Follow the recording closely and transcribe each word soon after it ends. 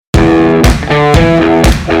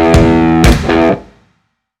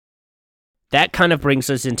that kind of brings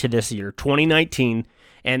us into this year, 2019.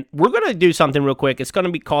 And we're going to do something real quick. It's going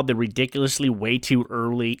to be called the Ridiculously Way Too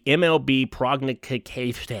Early MLB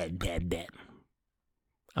Prognostication.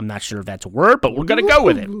 I'm not sure if that's a word, but we're going to go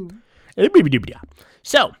with it.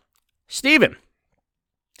 So, Steven,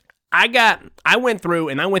 I went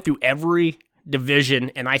through every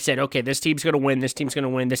division, and I said, okay, this team's going to win, this team's going to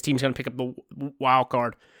win, this team's going to pick up the wild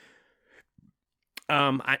card.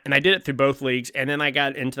 And I did it through both leagues, and then I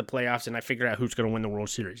got into the playoffs, and I figured out who's going to win the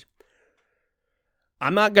World Series.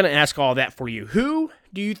 I'm not going to ask all that for you. Who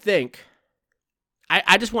do you think,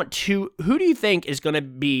 I just want to, who do you think is going to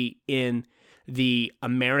be in the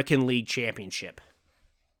American League Championship?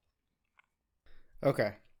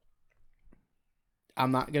 Okay.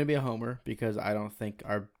 I'm not going to be a homer because I don't think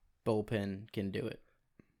our bullpen can do it.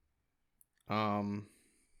 So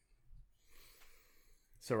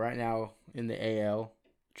right now in the AL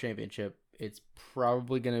Championship, it's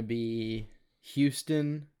probably going to be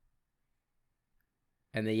Houston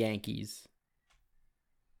and the Yankees.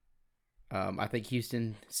 I think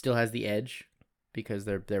Houston still has the edge because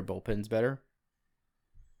their bullpen's better.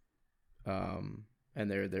 And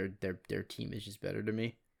their team is just better to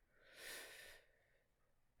me.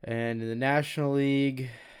 And in the National League,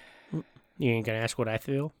 You ain't gonna ask what I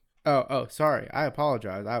feel? Oh, sorry. I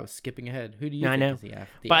apologize. I was skipping ahead. Who do you think is the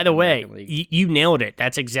By the way, American League? you nailed it.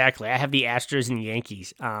 That's exactly. I have the Astros and the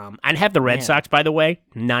Yankees. I'd have the Red Sox, by the way,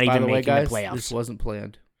 not even making the playoffs. This wasn't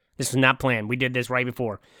planned. This was not planned. We did this right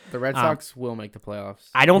before. The Red Sox will make the playoffs.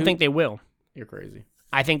 I don't think they will. You're crazy.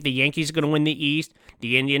 I think the Yankees are going to win the East.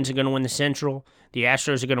 The Indians are going to win the Central. The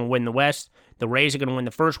Astros are going to win the West. The Rays are going to win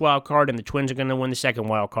the first wild card, and the Twins are going to win the second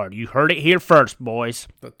wild card. You heard it here first, boys.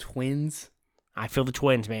 The Twins? I feel the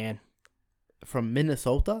Twins, man. From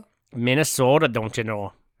Minnesota? Minnesota, don't you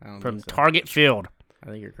know? From Target Field. I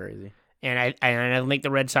think you're crazy. And I don't think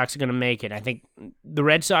the Red Sox are going to make it. I think the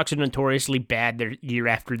Red Sox are notoriously bad their year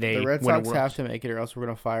after they win. The Red Sox have to make it, or else we're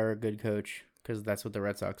going to fire a good coach, because that's what the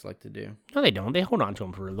Red Sox like to do. No, they don't. They hold on to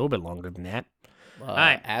him for a little bit longer than that. All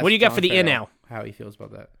right, what do you got for the NL? How he feels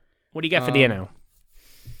about that. What do you got for the NL?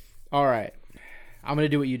 All right. I'm going to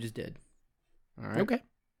do what you just did. All right? Okay.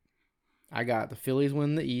 I got the Phillies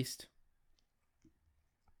win the East.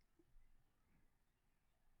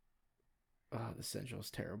 Oh, the Central is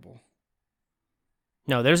terrible.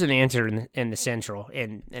 No, there's an answer in the Central,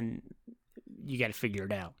 and you got to figure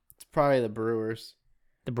it out. It's probably the Brewers.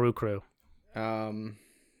 The Brew Crew. And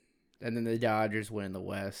then the Dodgers win the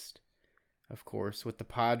West, of course, with the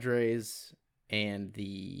Padres and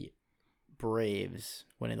the Braves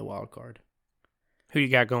winning the wild card. Who you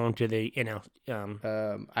got going to the NL?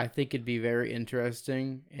 I think it'd be very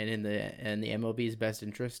interesting, and in the MLB's best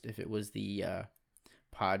interest if it was the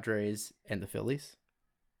Padres and the Phillies.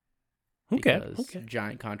 Okay.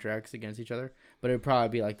 Giant contracts against each other, but it'd probably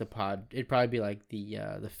be like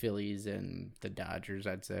the Phillies and the Dodgers,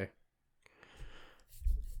 I'd say.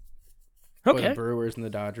 Okay. Or the Brewers and the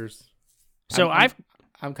Dodgers. So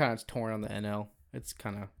I'm kind of torn on the NL. It's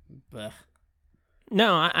kind of bleh.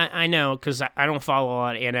 No, I know, because I don't follow a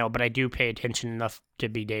lot of NL, but I do pay attention enough to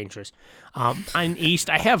be dangerous. On East,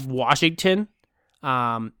 I have Washington.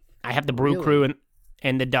 I have the Brew Crew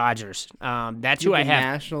and the Dodgers. That's who I have.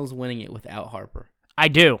 Nationals winning it without Harper. I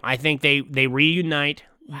do. I think they reunite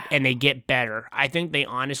and they get better. I think they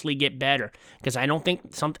honestly get better because I don't think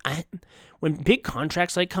when big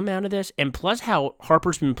contracts like come out of this, and plus how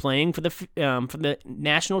Harper's been playing for the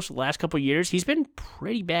Nationals the last couple of years, he's been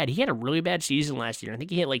pretty bad. He had a really bad season last year. I think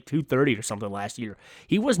he hit like 230 or something last year.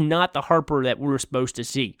 He was not the Harper that we were supposed to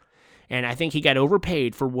see, and I think he got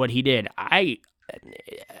overpaid for what he did.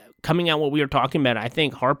 Coming out what we were talking about, I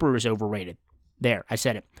think Harper is overrated. There, I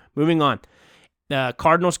said it. Moving on. The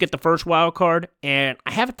Cardinals get the first wild card, and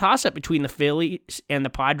I have a toss-up between the Phillies and the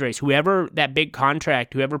Padres. Whoever that big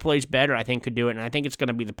contract, whoever plays better, I think could do it, and I think it's going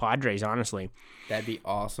to be the Padres, honestly. That'd be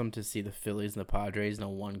awesome to see the Phillies and the Padres in a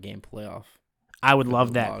one-game playoff. I would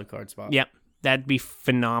love that. Wild card spot. Yep, that'd be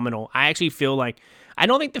phenomenal. I actually feel like I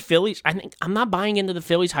don't think the Phillies. I'm not buying into the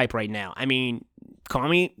Phillies hype right now. I mean, call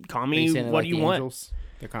me. What do you want? Angels?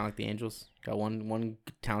 They're kind of like the Angels. Got one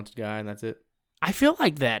talented guy, and that's it. I feel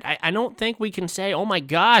like that. I don't think we can say, "Oh my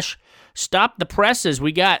gosh, stop the presses."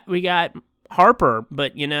 We got Harper,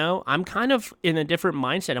 but I'm kind of in a different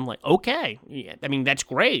mindset. I'm like, okay, yeah, I mean that's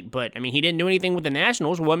great, but I mean he didn't do anything with the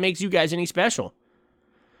Nationals. What makes you guys any special?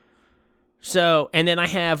 So, and then I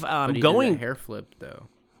have but he going did a hair flip though.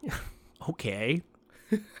 Okay,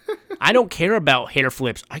 I don't care about hair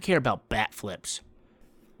flips. I care about bat flips.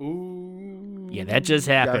 Ooh, yeah, that just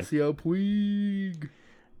happened. Yasiel Puig.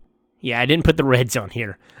 Yeah, I didn't put the Reds on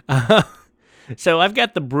here. So I've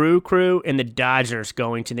got the Brew Crew and the Dodgers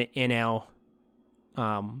going to the NL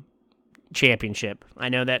championship. I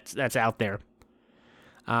know that's out there.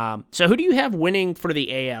 So who do you have winning for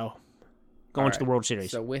the AL going to the World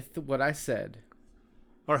Series? So with what I said,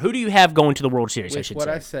 or who do you have going to the World Series? I should what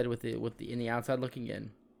say. I said with the in the outside looking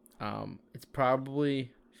in, it's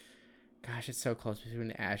probably, gosh, it's so close between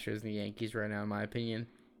the Astros and the Yankees right now, in my opinion.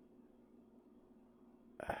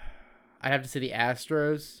 I'd have to say the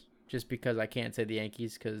Astros, just because I can't say the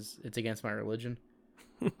Yankees because it's against my religion.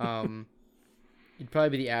 It'd probably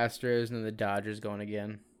be the Astros and then the Dodgers going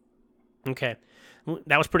again. Okay.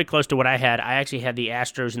 That was pretty close to what I had. I actually had the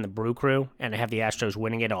Astros and the Brew Crew, and I have the Astros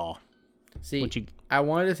winning it all. See, I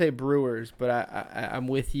wanted to say Brewers, but I'm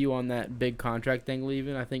with you on that big contract thing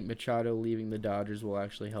leaving. I think Machado leaving the Dodgers will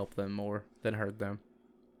actually help them more than hurt them.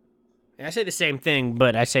 I say the same thing,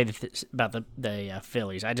 but I say about the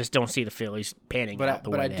Phillies. I just don't see the Phillies panning out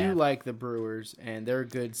the way they have. But I do like the Brewers, and they're a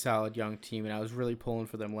good, solid young team, and I was really pulling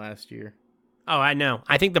for them last year. Oh, I know.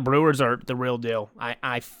 I think the Brewers are the real deal.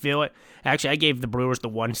 I feel it. Actually, I gave the Brewers the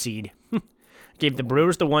 1 seed. Gave the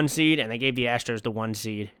Brewers the 1 seed, and I gave the Astros the 1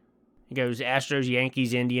 seed. It goes Astros,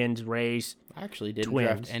 Yankees, Indians, Rays, I actually didn't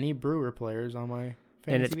Twins. draft any Brewer players on my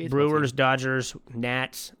fantasy And it's baseball Brewers, team. Dodgers,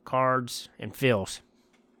 Nats, Cards, and Phils.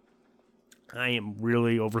 I am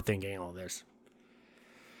really overthinking all this.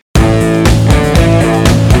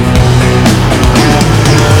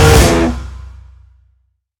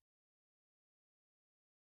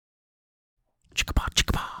 Chicka-pa,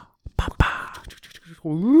 chicka-pa, pa-pa.